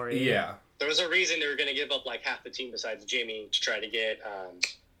Cinderella story. Yeah. There was a reason they were going to give up half the team besides Jimmy to try to get.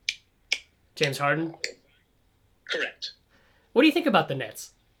 James Harden. Correct. What do you think about the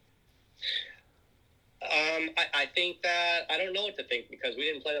Nets? I think that I don't know what to think because we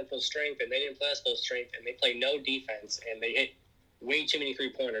didn't play them full strength and they didn't play us full strength and they play no defense and they hit way too many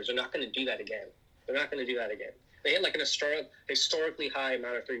 3-pointers. They're not going to do that again. They hit a historically high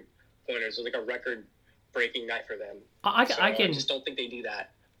amount of 3-pointers. It was a record-breaking night for them. I just don't think they do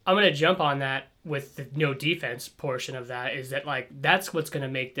that. I'm going to jump on that with the no defense portion of that is that that's what's going to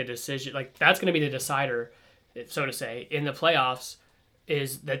make the decision. That's going to be the decider, so to say, in the playoffs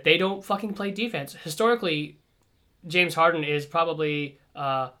is that they don't fucking play defense. Historically, James Harden is probably,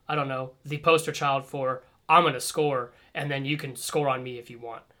 the poster child for I'm going to score and then you can score on me if you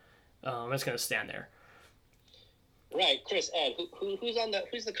want. I'm just going to stand there. Right, Chris, Ed, who's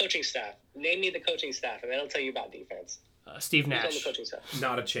the coaching staff? Name me the coaching staff, and then I'll tell you about defense. Steve Who's on the Nash. Coaching staff?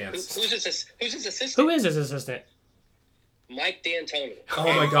 Not a chance. Who's his assistant? Who is his assistant? Mike D'Antoni. Oh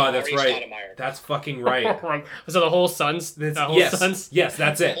my God, that's Ari right. Stoudemire. That's fucking right. So the whole Suns? Suns? Yes,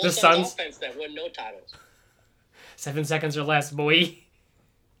 that's it. Whole the Suns Suns? offense that won no titles. 7 seconds or less, boy.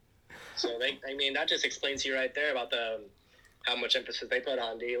 So that just explains to you right there about how much emphasis they put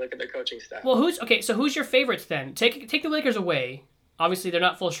on. Do you look at their coaching staff? Well, who's your favorites then? Take the Lakers away. Obviously, they're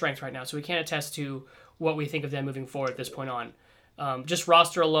not full strength right now, so we can't attest to what we think of them moving forward at this point on. Just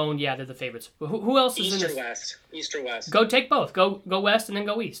roster alone, yeah, they're the favorites. But who else is East in or this? West? East or West? Go take both. Go west and then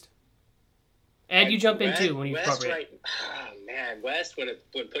go east. Ed, you jump in too when you West, appropriate. right? Oh, man, West. When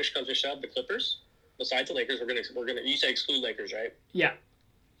push comes to shove, the Clippers. Besides the Lakers, we're gonna. You say exclude Lakers, right? Yeah.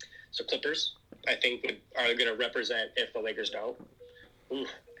 So Clippers, I think, are going to represent if the Lakers don't. Ooh,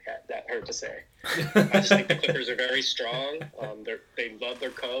 that hurt to say. I just think the Clippers are very strong. They love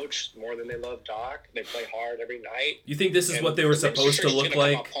their coach more than they love Doc. They play hard every night. You think this is what they were supposed to look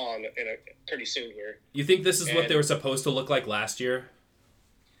like? Pretty soon here. You think this is what they were supposed to look like last year?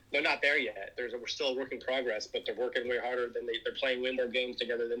 They're not there yet. We're still a work in progress, but they're working way harder than they're playing way more games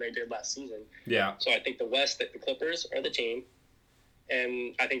together than they did last season. Yeah. So I think the Clippers are the team.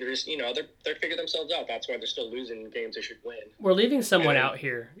 And I think they're just, they're figuring themselves out. That's why they're still losing games they should win. We're leaving someone out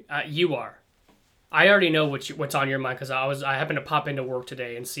here. You are. I already know what's on your mind because I happened to pop into work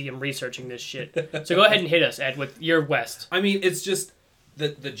today and see him researching this shit. So go ahead and hit us, Ed, with your West. I mean, it's just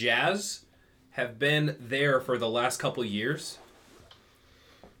the Jazz have been there for the last couple years.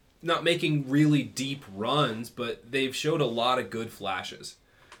 Not making really deep runs, but they've showed a lot of good flashes.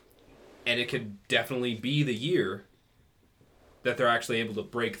 And it could definitely be the year that they're actually able to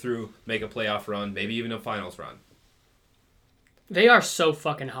break through, make a playoff run, maybe even a finals run. They are so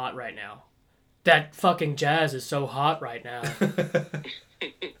fucking hot right now. That fucking Jazz is so hot right now.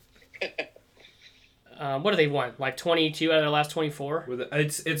 What do they won? Like 22 out of their last 24?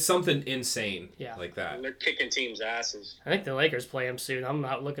 It's something insane like that. And they're kicking teams' asses. I think the Lakers play them soon. I'm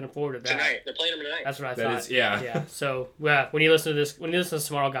not looking forward to that. Tonight. They're playing them tonight. That's what I thought. Yeah. So, when you listen to this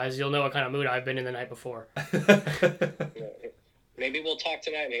tomorrow, guys, you'll know what kind of mood I've been in the night before. Maybe we'll talk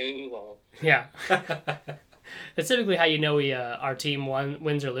tonight. Maybe we won't. Yeah. That's typically how you know our team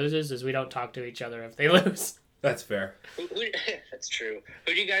wins or loses, is we don't talk to each other if they lose. That's fair. That's true.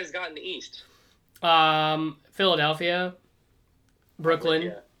 Who do you guys got in the East? Philadelphia, Brooklyn.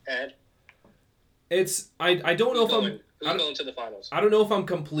 Yeah. Ed? I don't know if I'm... Who's going to the finals? I don't know if I'm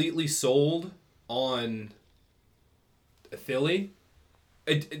completely sold on Philly.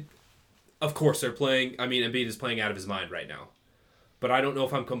 Of course, they're playing... I mean, Embiid is playing out of his mind right now. But I don't know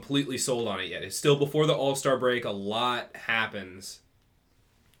if I'm completely sold on it yet. It's still before the All-Star break. A lot happens.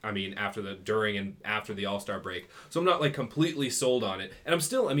 I mean, during and after the All-Star break. So I'm not, completely sold on it. And I'm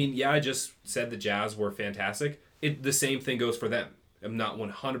still... I mean, I just said the Jazz were fantastic. The same thing goes for them. I'm not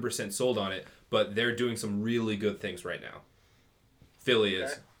 100% sold on it, but they're doing some really good things right now. Philly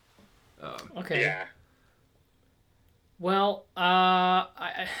is. Okay. Yeah. Well,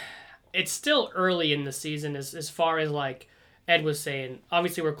 it's still early in the season as far as, Ed was saying.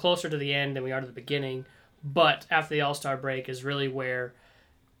 Obviously, we're closer to the end than we are to the beginning, but after the All-Star break is really where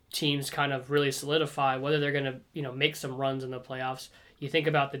teams kind of really solidify whether they're going to, make some runs in the playoffs. You think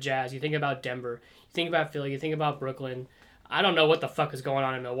about the Jazz, you think about Denver, you think about Philly, you think about Brooklyn. I don't know what the fuck is going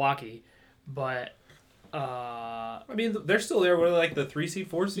on in Milwaukee, but I mean, they're still there. What are they, the 3 seed,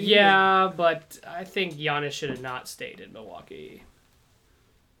 4 seed? Yeah, but I think Giannis should have not stayed in Milwaukee.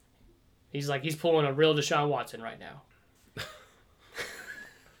 He's pulling a real Deshaun Watson right now.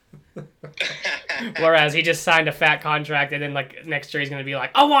 Whereas he just signed a fat contract, and then next year he's gonna be like,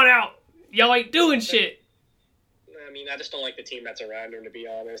 "I want out. Y'all ain't doing shit." I mean, I just don't like the team that's around him, to be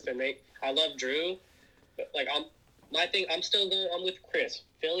honest. And I love Drew, but I'm with Chris.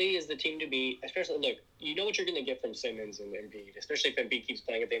 Philly is the team to beat. Especially, look, you know what you're gonna get from Simmons and Embiid, especially if Embiid keeps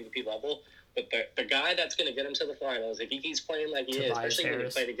playing at the MVP level. But the guy that's gonna get him to the finals, if he keeps playing like he is, especially when he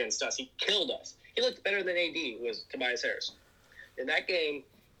played against us, he killed us. He looked better than AD. Was Tobias Harris in that game?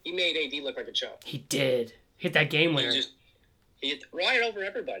 He made AD look like a chump. He did. Hit that game winner. He hit right over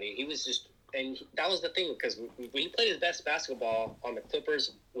everybody. He was just... And that was the thing, because when he played his best basketball on the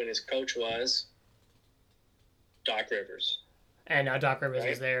Clippers when his coach was Doc Rivers. And now Doc Rivers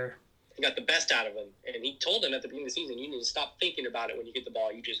is there. He got the best out of him. And he told him at the beginning of the season, you need to stop thinking about it when you get the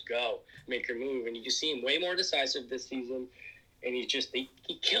ball. You just go. Make your move. And you just see him way more decisive this season. And he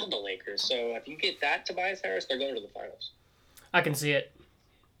killed the Lakers. So if you get that Tobias Harris, they're going to the finals. I can see it.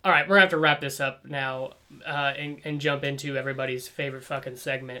 All right, we're going to have to wrap this up now and jump into everybody's favorite fucking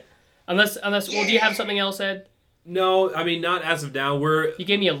segment. Unless, well, do you have something else, Ed? No, I mean, not as of now. You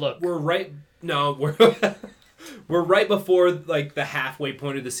gave me a look. We're right before, the halfway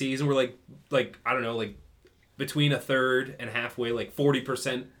point of the season. We're, I don't know, between a third and halfway,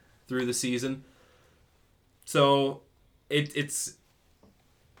 40% through the season. So, it's...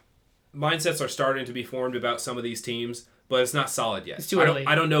 Mindsets are starting to be formed about some of these teams. But it's not solid yet. It's too early.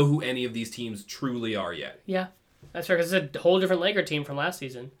 I don't know who any of these teams truly are yet. Yeah, that's fair, because it's a whole different Laker team from last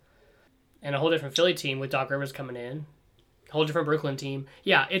season. And a whole different Philly team with Doc Rivers coming in. A whole different Brooklyn team.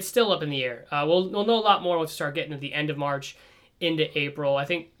 Yeah, it's still up in the air. We'll know a lot more once we start getting to the end of March into April. I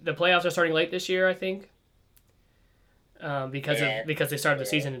think the playoffs are starting late this year, because they started the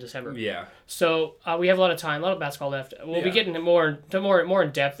season in December. Yeah. So we have a lot of time, a lot of basketball left. We'll be getting more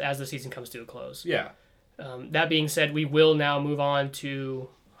in depth as the season comes to a close. Yeah. That being said, we will now move on to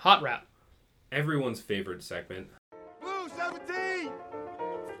Hot Route. Everyone's favorite segment. Blue 17!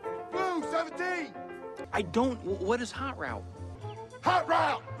 Blue 17! What is Hot Route? Hot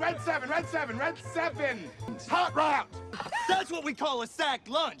Route! Red 7, Red 7, Red 7! Hot Route! That's what we call a sack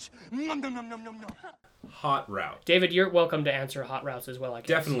lunch! Nom, nom, nom, nom, nom, nom. Hot Route. David, you're welcome to answer Hot Routes as well, I guess.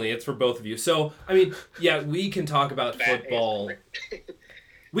 Definitely, it's for both of you. So, I mean, yeah, we can talk about football...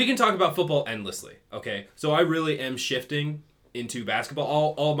 We can talk about football endlessly, okay? So I really am shifting into basketball.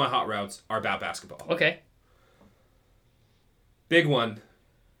 All of my hot routes are about basketball. Okay. Big one.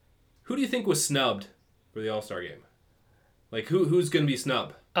 Who do you think was snubbed for the All-Star game? Like, who's going to be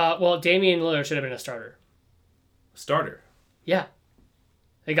snubbed? Well, Damian Lillard should have been a starter. Starter. Yeah.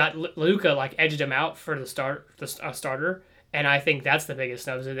 They got Luka, like, edged him out for the starter, and I think that's the biggest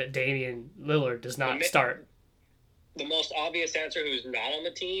snub, is that Damian Lillard does not start. The most obvious answer who's not on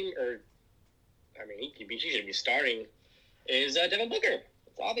the team, he should be starting, is Devin Booker.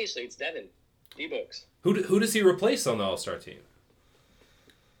 It's Devin. D-Books. Who does he replace on the All-Star team?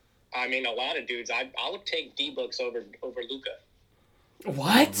 I mean, a lot of dudes. I would take D-Books over Luka.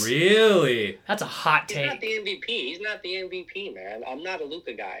 What? Really? That's a hot He's take. not the MVP. He's not the MVP, man. I'm not a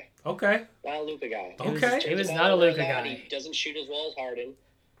Luka guy. Okay. Not a Luka guy. Okay. He was not a Luka guy. He doesn't shoot as well as Harden.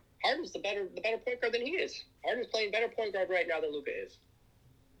 Harden's the better point guard than he is. Harden's playing better point guard right now than Luka is.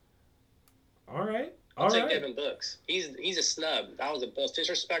 All right. I'll take Devin Books. He's a snub. That was the most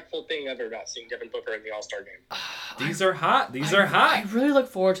disrespectful thing ever about seeing Devin Booker in the All-Star game. These are hot. These are hot. I really look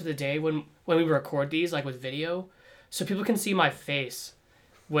forward to the day when we record these, like, with video, so people can see my face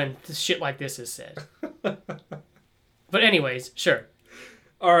when shit like this is said. But anyways, sure.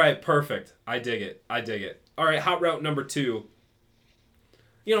 All right, perfect. I dig it. All right, hot route number 2.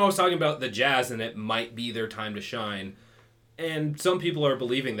 You know, I was talking about the Jazz, and it might be their time to shine. And some people are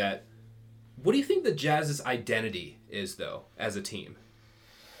believing that. What do you think the Jazz's identity is, though, as a team?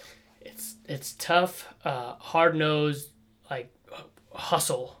 It's tough, hard-nosed, like,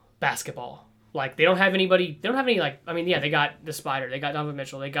 hustle basketball. Like, they don't have any, like, I mean, yeah, they got the Spider, they got Donovan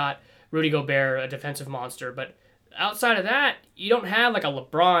Mitchell, they got Rudy Gobert, a defensive monster, but outside of that, you don't have, like, a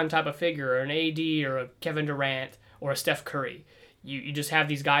LeBron type of figure, or an AD, or a Kevin Durant, or a Steph Curry. You just have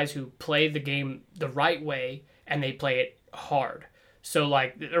these guys who play the game the right way, and they play it hard. So,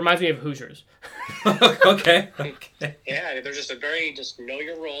 like, it reminds me of Hoosiers. Okay. Yeah, they're just just know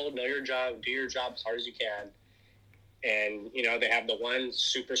your role, know your job, do your job as hard as you can. And, you know, they have the one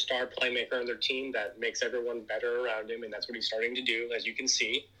superstar playmaker on their team that makes everyone better around him, and that's what he's starting to do, as you can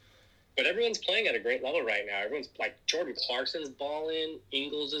see. But everyone's playing at a great level right now. Everyone's, like, Jordan Clarkson's balling,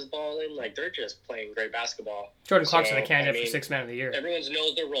 Ingles is balling. Like, they're just playing great basketball. Jordan Clarkson, the candidate for 6th Man of the Year. Everyone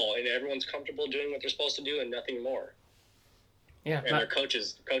knows their role, and everyone's comfortable doing what they're supposed to do and nothing more. Yeah, and their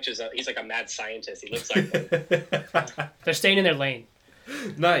coaches, he's like a mad scientist. He looks like them. They're staying in their lane.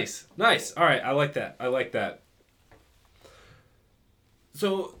 Nice. All right, I like that.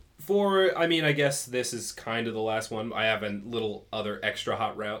 So, I guess this is kind of the last one. I have a little other extra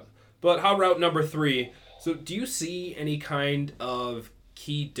hot route. But hot route number 3. So, do you see any kind of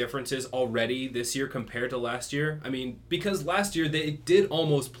key differences already this year compared to last year? I mean, because last year they did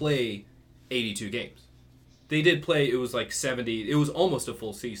almost play 82 games. They did play, it was like 70, it was almost a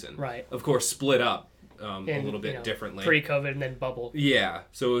full season. Right. Of course, split up a little bit differently. Pre-COVID and then bubble. Yeah,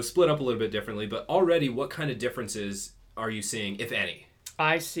 so it was split up a little bit differently. But already, what kind of differences are you seeing, if any?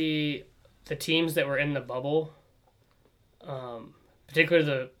 I see the teams that were in the bubble,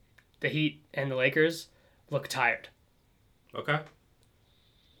 particularly the Heat and the Lakers, look tired. Okay.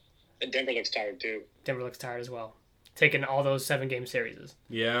 And Denver looks tired, too. Denver looks tired as well. Taking all those 7-game series.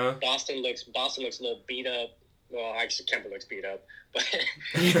 Yeah. Boston looks a little beat up. Well, actually, Kemba looks beat up, but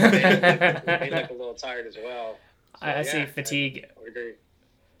they look a little tired as well. So, I see fatigue. I would agree.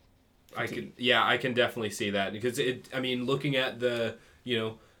 I can definitely see that because looking at the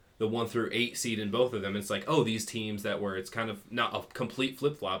 1 through 8 seed in both of them, it's like, oh, these teams that were, it's kind of not a complete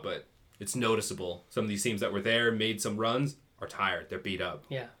flip flop, but it's noticeable. Some of these teams that were there, made some runs, are tired. They're beat up.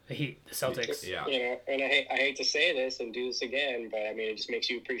 Yeah, the Heat, the Celtics. Yeah. You know, and I hate to say this and do this again, but I mean, it just makes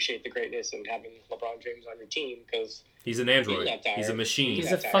you appreciate the greatness and having LeBron James on your team because he's an android. He's a machine.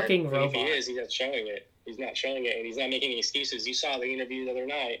 He's a fucking robot. If he is, he's not showing it. He's not showing it, and he's not making any excuses. You saw the interview the other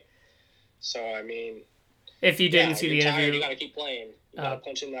night. So, I mean... If you didn't see the interview... Tired, you got to keep playing. You got to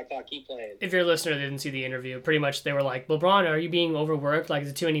punch in that clock, keep playing. If your listener didn't see the interview, pretty much they were like, LeBron, are you being overworked? Like, is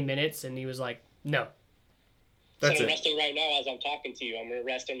it too many minutes? And he was like, no. That's I'm resting right now as I'm talking to you. I'm going to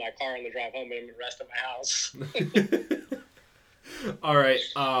rest in my car on the drive home, and I'm going to rest in my house. All right.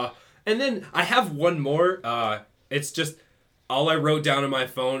 And then I have one more. It's just all I wrote down on my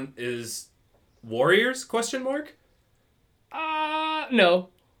phone is Warriors? ? No.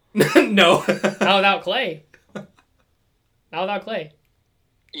 No. Not without Clay. Not without Clay.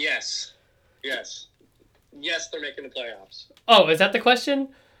 Yes, they're making the playoffs. Oh, is that the question?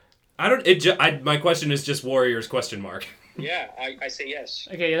 My question is just Warriors ? Yeah, I say yes.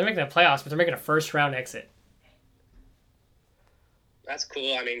 Okay, they're making the playoffs, but they're making a first-round exit. That's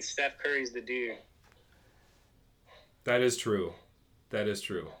cool. I mean, Steph Curry's the dude. That is true.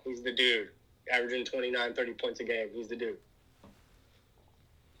 He's the dude. Averaging 29, 30 points a game. He's the dude.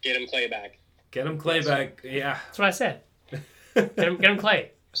 Get him Clay back. Get him Clay back. Yeah. That's what I said. Get him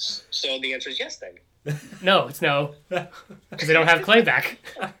Clay. So the answer is yes then. No, it's no. Because they don't have Clay back.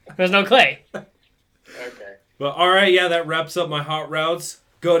 There's no Clay. Okay. But all right, yeah, that wraps up my hot routes.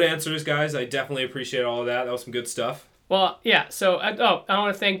 Good answers, guys. I definitely appreciate all of that. That was some good stuff. Well, yeah. So, I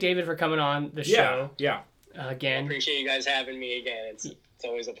want to thank David for coming on the show. Yeah. Again. Appreciate you guys having me again. It's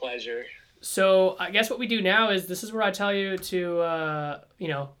always a pleasure. So I guess what we do now is this is where I tell you to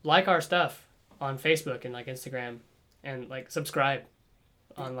like our stuff on Facebook and like Instagram and like subscribe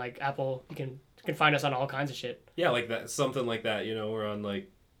on like Apple. You can find us on all kinds of shit. Yeah, like that, something like that. We're on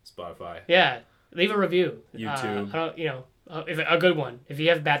like Spotify. Yeah, leave a review. YouTube. If a good one. If you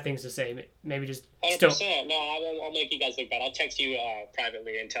have bad things to say, maybe just 100%. No, I'll make you guys look bad. I'll text you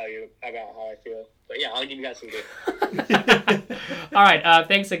privately and tell you about how I feel. But yeah, I'll give you guys some good. All right.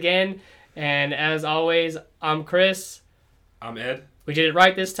 Thanks again. And as always, I'm Chris. I'm Ed. We did it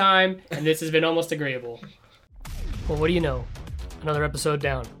right this time, and this has been Almost Agreeable. Well, what do you know? Another episode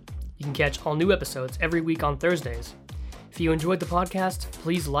down. You can catch all new episodes every week on Thursdays. If you enjoyed the podcast,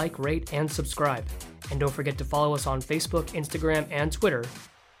 please like, rate, and subscribe. And don't forget to follow us on Facebook, Instagram, and Twitter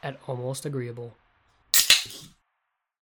at Almost Agreeable.